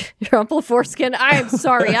 Rumpelforeskin. I am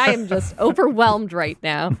sorry. I am just overwhelmed right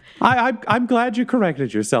now. I'm glad you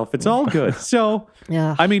corrected yourself. It's all good. So,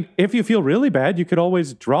 yeah. I mean, if you feel really bad, you could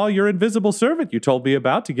always draw your invisible servant you told me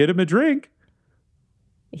about to get him a drink.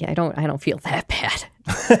 Yeah, I don't feel that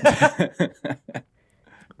bad.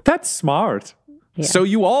 That's smart. Yeah. So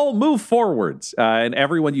you all move forwards, and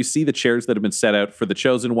everyone, you see the chairs that have been set out for the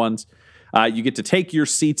chosen ones. You get to take your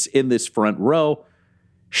seats in this front row.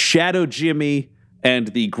 Shadow Jimmy and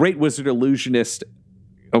the Great Wizard Illusionist,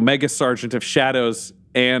 Omega Sergeant of Shadows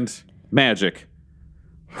and Magic.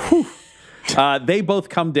 They both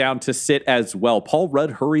come down to sit as well. Paul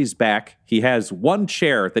Rudd hurries back. He has one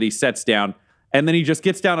chair that he sets down, and then he just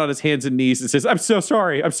gets down on his hands and knees and says, I'm so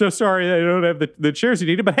sorry that I don't have the chairs you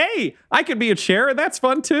needed, but hey, I can be a chair, and that's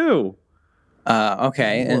fun too.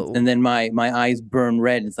 Okay, and then my eyes burn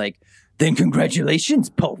red. It's like, then congratulations,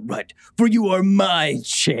 Paul Rudd, for you are my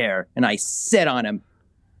chair. And I sit on him.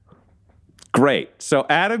 Great. So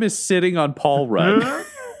Adam is sitting on Paul Rudd,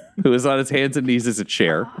 who is on his hands and knees as a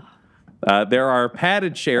chair. There are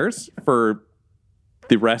padded chairs for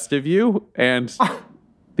the rest of you, and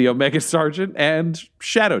the Omega Sergeant and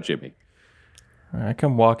Shadow Jimmy. I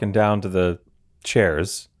come walking down to the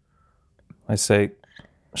chairs. I say,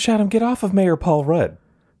 Shadow, get off of Mayor Paul Rudd.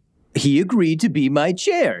 He agreed to be my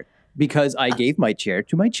chair because I gave my chair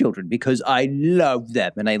to my children because I love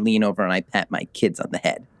them. And I lean over and I pat my kids on the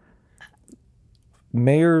head.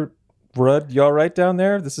 Mayor Rudd, you all right down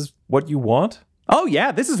there? This is what you want? Oh,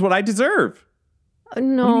 yeah, this is what I deserve. No.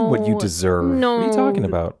 What do you mean what you deserve? No. What are you talking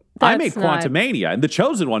about? I made Quantumania, and the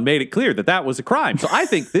Chosen One made it clear that was a crime. So I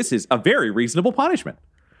think this is a very reasonable punishment.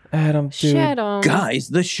 Adam, dude. Shadow. Guys,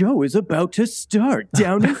 the show is about to start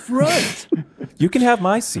down in front. You can have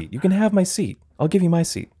my seat. You can have my seat. I'll give you my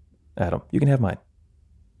seat. Adam, you can have mine.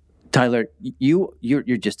 Tyler,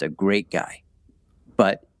 you're just a great guy.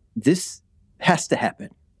 But this has to happen.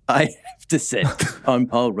 I have to sit on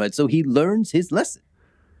Paul Rudd so he learns his lesson.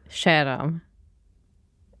 Shadow.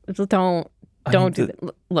 Don't do that.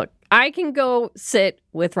 Look, I can go sit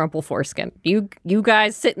with Rumpelforeskin. You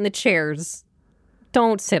guys sit in the chairs.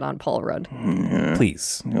 Don't sit on Paul Rudd.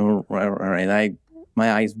 Please. All right.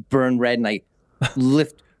 My eyes burn red and I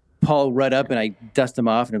lift Paul Rudd up and I dust him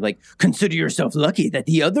off and I'm like, consider yourself lucky that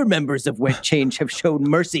the other members of Wet Change have shown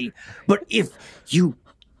mercy. But if you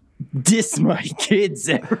diss my kids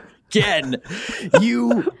ever again,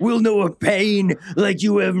 you will know a pain like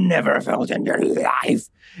you have never felt in your life.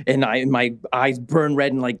 And my eyes burn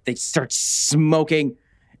red and like they start smoking.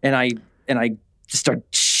 and I just start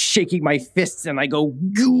shaking my fists, and I go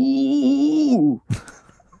goo.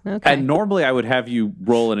 Okay. And normally I would have you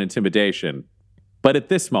roll an intimidation, but at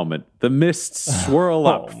this moment, the mists swirl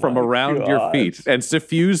up from around your feet and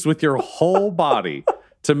suffuse with your whole body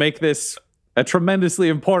to make this a tremendously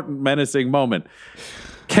important, menacing moment.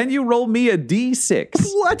 Can you roll me a D6?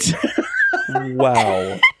 What?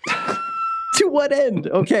 Wow. To what end?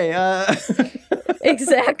 Okay.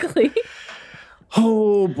 Exactly.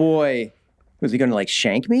 Oh boy. Was he going to like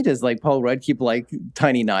shank me? Does like Paul Rudd keep like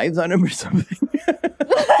tiny knives on him or something?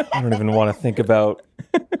 I don't even want to think about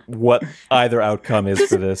what either outcome is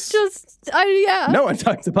for this. Yeah. No one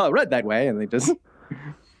talks to Paul Rudd that way, and they just.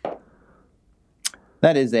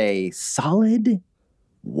 That is a solid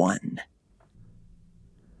 1.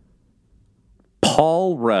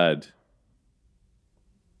 Paul Rudd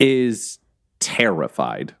is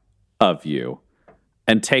terrified of you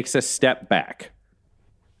and takes a step back.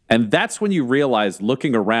 And that's when you realize,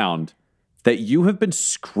 looking around, that you have been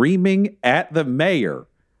screaming at the mayor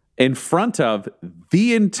in front of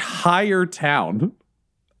the entire town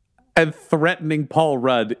and threatening Paul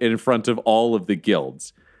Rudd in front of all of the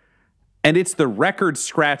guilds. And it's the record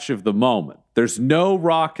scratch of the moment. There's no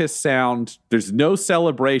raucous sound. There's no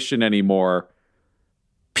celebration anymore.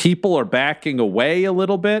 People are backing away a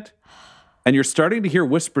little bit. And you're starting to hear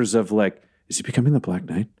whispers of like, is he becoming the Black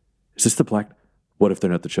Knight? Is this the Black? What if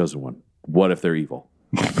they're not the chosen one? What if they're evil?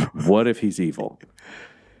 What if he's evil?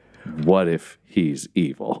 What if he's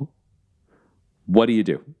evil? What do you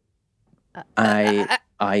do?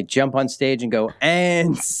 I jump on stage and go,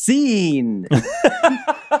 and scene.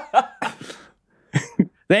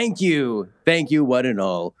 Thank you, one and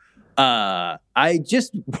all. I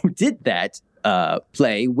just did that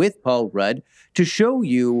play with Paul Rudd to show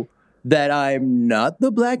you that I'm not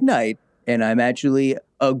the Black Knight, and I'm actually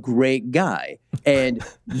a great guy. And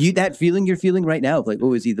that feeling you're feeling right now of like,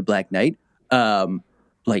 oh, is he the Black Knight?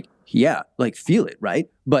 Like, yeah, like feel it, right?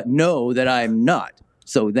 But know that I'm not.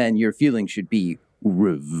 So then your feeling should be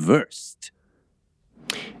reversed.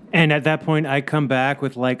 And at that point, I come back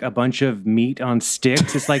with like a bunch of meat on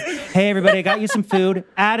sticks. It's like, hey, everybody, I got you some food.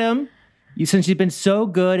 Adam, since you've been so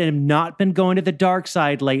good and have not been going to the dark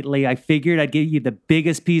side lately, I figured I'd give you the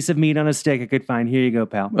biggest piece of meat on a stick I could find. Here you go,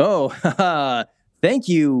 pal. Oh, thank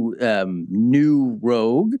you, new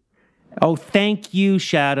rogue. Oh, thank you,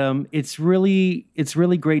 Shaddam. It's really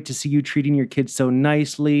great to see you treating your kids so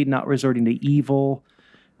nicely, not resorting to evil.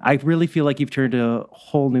 I really feel like you've turned a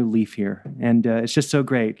whole new leaf here, and it's just so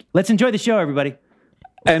great. Let's enjoy the show, everybody.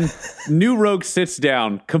 And New Rogue sits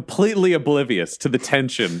down, completely oblivious to the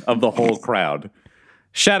tension of the whole crowd.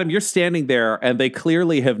 Shaddam, you're standing there, and they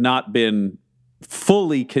clearly have not been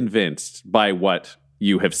fully convinced by what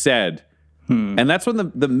you have said. And that's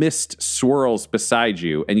when the mist swirls beside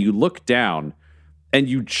you, and you look down, and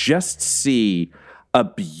you just see a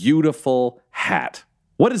beautiful hat.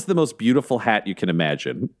 What is the most beautiful hat you can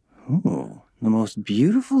imagine? Ooh, the most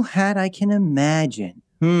beautiful hat I can imagine.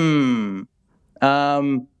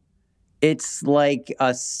 It's like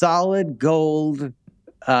a solid gold,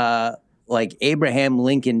 like Abraham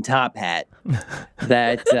Lincoln top hat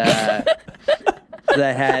that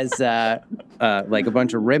that has like a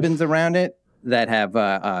bunch of ribbons around it that have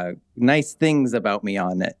nice things about me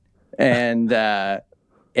on it, and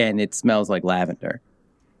it smells like lavender.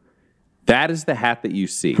 That is the hat that you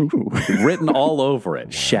see. Written all over it.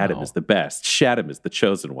 Wow. Shaddam is the best. Shaddam is the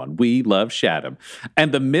chosen one. We love Shaddam.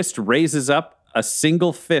 And the mist raises up a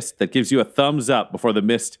single fist that gives you a thumbs up before the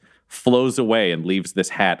mist flows away and leaves this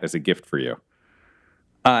hat as a gift for you.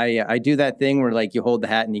 I do that thing where like you hold the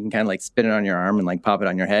hat and you can kind of like spin it on your arm and like pop it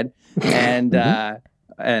on your head. And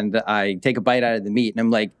and I take a bite out of the meat and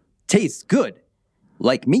I'm like, tastes good.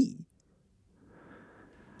 Like me.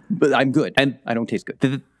 But I'm good. And I don't taste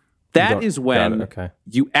good. That is when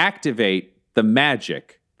you activate the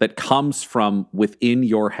magic that comes from within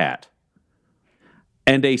your hat.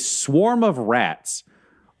 And a swarm of rats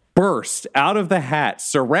burst out of the hat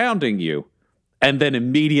surrounding you and then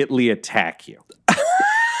immediately attack you.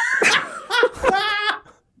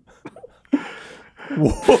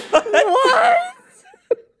 What?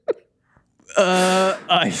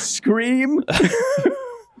 I scream.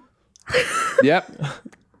 Yep.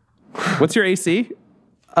 What's your AC?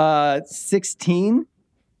 16.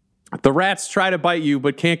 The rats try to bite you,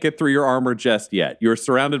 but can't get through your armor just yet. You're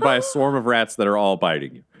surrounded by a swarm of rats that are all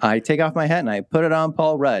biting you. I take off my hat and I put it on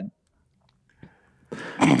Paul Rudd.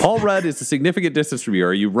 Paul Rudd is a significant distance from you.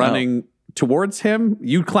 Are you running towards him?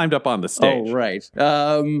 You climbed up on the stage. Oh, right.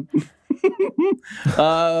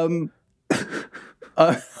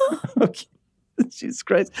 Okay. Jesus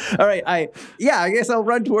Christ. All right. I guess I'll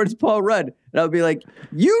run towards Paul Rudd and I'll be like,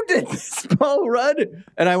 you did this, Paul Rudd.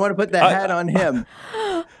 And I want to put the hat on him.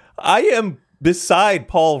 I am beside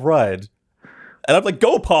Paul Rudd. And I'm like,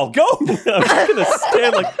 go, Paul, go. I'm just going to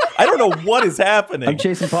stand like, I don't know what is happening. I'm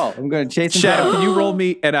chasing Paul. I'm going to chase him Shadow, down. can you roll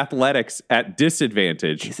me an athletics at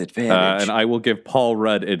disadvantage? Disadvantage. And I will give Paul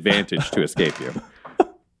Rudd advantage to escape you.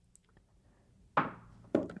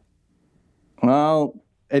 Well,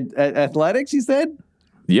 athletics, you said?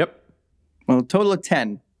 Yep. Well, total of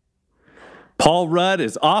 10. Paul Rudd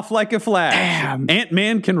is off like a flash. Damn.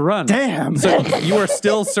 Ant-Man can run. Damn. So you are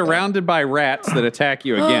still surrounded by rats that attack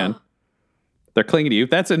you again. They're clinging to you.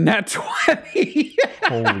 That's a nat 20.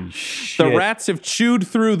 Holy shit. The rats have chewed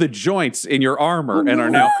through the joints in your armor and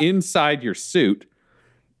are now inside your suit.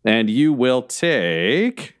 And you will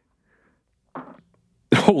take...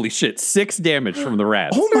 Holy shit, 6 damage from the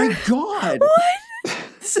rats. Oh my God. What?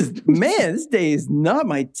 This day is not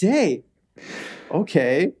my day.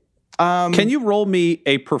 Okay. Can you roll me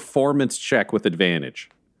a performance check with advantage?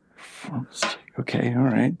 Okay, all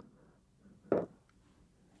right.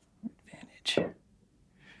 Advantage.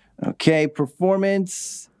 Okay,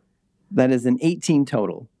 performance. That is an 18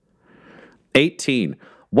 total. 18.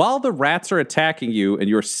 While the rats are attacking you and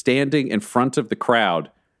you're standing in front of the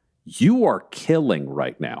crowd, you are killing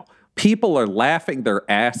right now. People are laughing their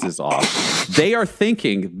asses off. They are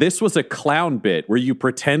thinking this was a clown bit where you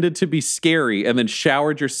pretended to be scary and then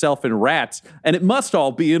showered yourself in rats, and it must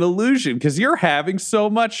all be an illusion because you're having so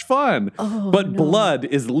much fun. But blood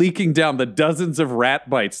is leaking down the dozens of rat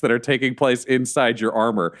bites that are taking place inside your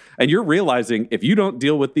armor, and you're realizing if you don't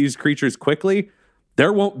deal with these creatures quickly,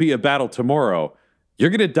 there won't be a battle tomorrow.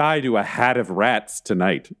 You're going to die to a hat of rats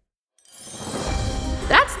tonight.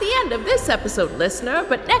 That's the end of this episode, listener,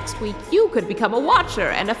 but next week you could become a watcher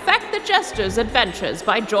and affect the Jester's adventures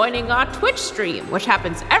by joining our Twitch stream, which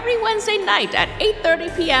happens every Wednesday night at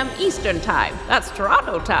 8:30 p.m. Eastern Time. That's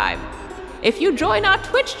Toronto time. If you join our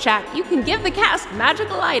Twitch chat, you can give the cast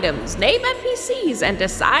magical items, name NPCs, and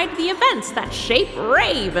decide the events that shape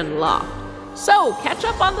Ravenloft. So, catch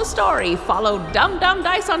up on the story, follow Dum Dum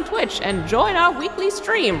Dice on Twitch, and join our weekly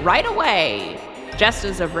stream right away.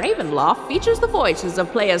 Jesters of Ravenloft features the voices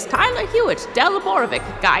of players Tyler Hewitt, Del Borovic,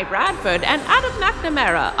 Guy Bradford, and Adam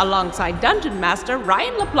McNamara, alongside Dungeon Master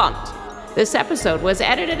Ryan LaPlante. This episode was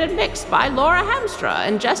edited and mixed by Laura Hamstra,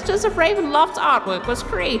 and Jesters of Ravenloft's artwork was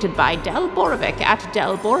created by Del Borovic at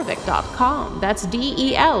delborovic.com. That's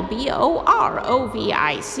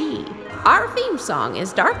DELBOROVIC. Our theme song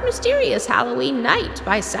is Dark Mysterious Halloween Night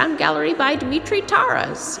by Sound Gallery by Dimitri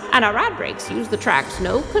Taras, and our ad breaks use the tracks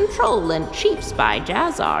No Control and Chiefs by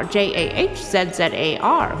Jazzar,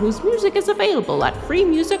 JAHZZAR, whose music is available at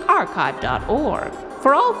freemusicarchive.org.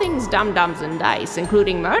 For all things Dum Dums and Dice,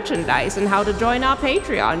 including merchandise and how to join our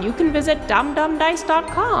Patreon, you can visit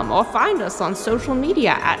dumdumdice.com or find us on social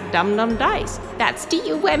media at dumdumdice. That's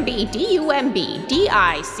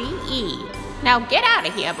DUMBDUMBDICE. Now get out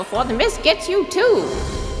of here before the mist gets you too.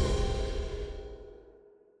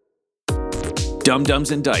 Dum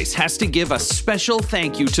Dums and Dice has to give a special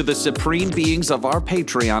thank you to the supreme beings of our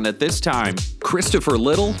Patreon at this time: Christopher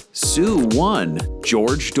Little, Sue One,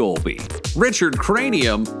 George Dolby, Richard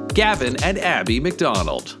Cranium, Gavin and Abby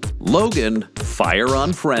McDonald, Logan, Fire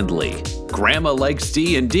Unfriendly, Grandma Likes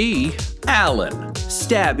D&D, Alan,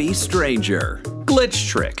 Stabby Stranger, Glitch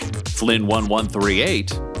Trick,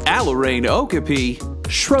 Flynn1138, Alarain Okapi,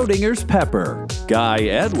 Schrodinger's Pepper, Guy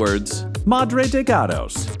Edwards, Madre de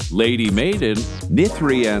Gatos, Lady Maiden,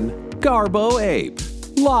 Nithrian, Garbo Ape,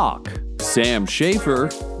 Locke, Sam Schaefer,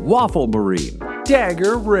 Waffle Marine,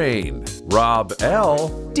 Dagger Rain, Rob L,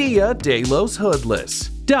 Dia de los Hoodless,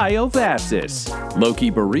 Dio Vassis, Loki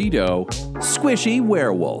Burrito, Squishy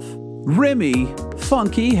Werewolf, Remy,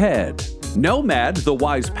 Funky Head, Nomad, the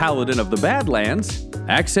Wise Paladin of the Badlands,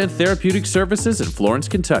 Accent Therapeutic Services in Florence,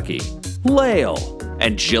 Kentucky, Lael,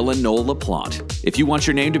 and Jill and Noel LaPlante. If you want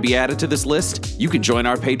your name to be added to this list, you can join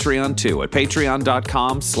our Patreon too at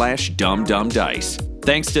patreon.com/dumdumdice.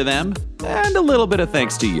 Thanks to them, and a little bit of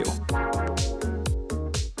thanks to you.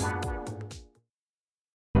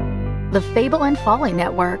 The Fable and Folly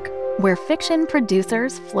Network, where fiction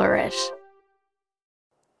producers flourish.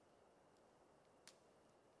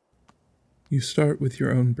 You start with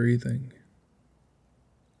your own breathing.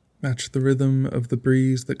 Match the rhythm of the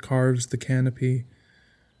breeze that carves the canopy,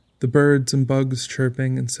 the birds and bugs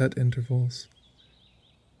chirping in set intervals.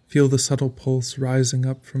 Feel the subtle pulse rising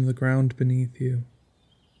up from the ground beneath you.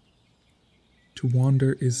 To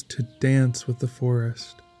wander is to dance with the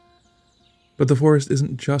forest. But the forest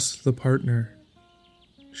isn't just the partner.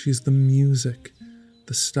 She's the music,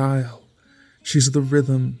 the style, She's the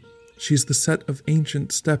rhythm. She's the set of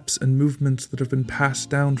ancient steps and movements that have been passed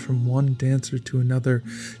down from one dancer to another.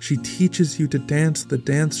 She teaches you to dance the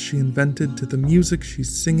dance she invented to the music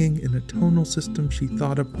she's singing in a tonal system she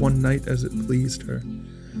thought up one night as it pleased her.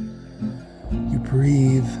 You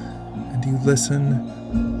breathe, and you listen,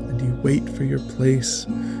 and you wait for your place,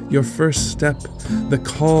 your first step, the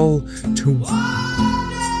call to...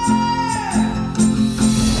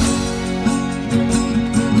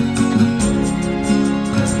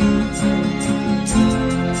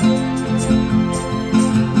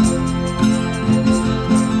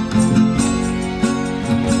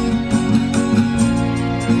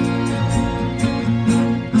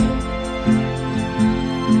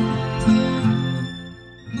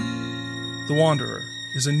 The Wanderer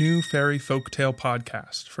is a new fairy folktale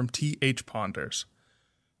podcast from T.H. Ponders,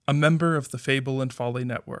 a member of the Fable and Folly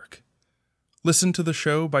Network. Listen to the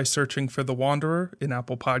show by searching for The Wanderer in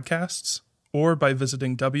Apple Podcasts or by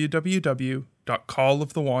visiting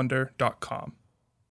www.callofthewander.com.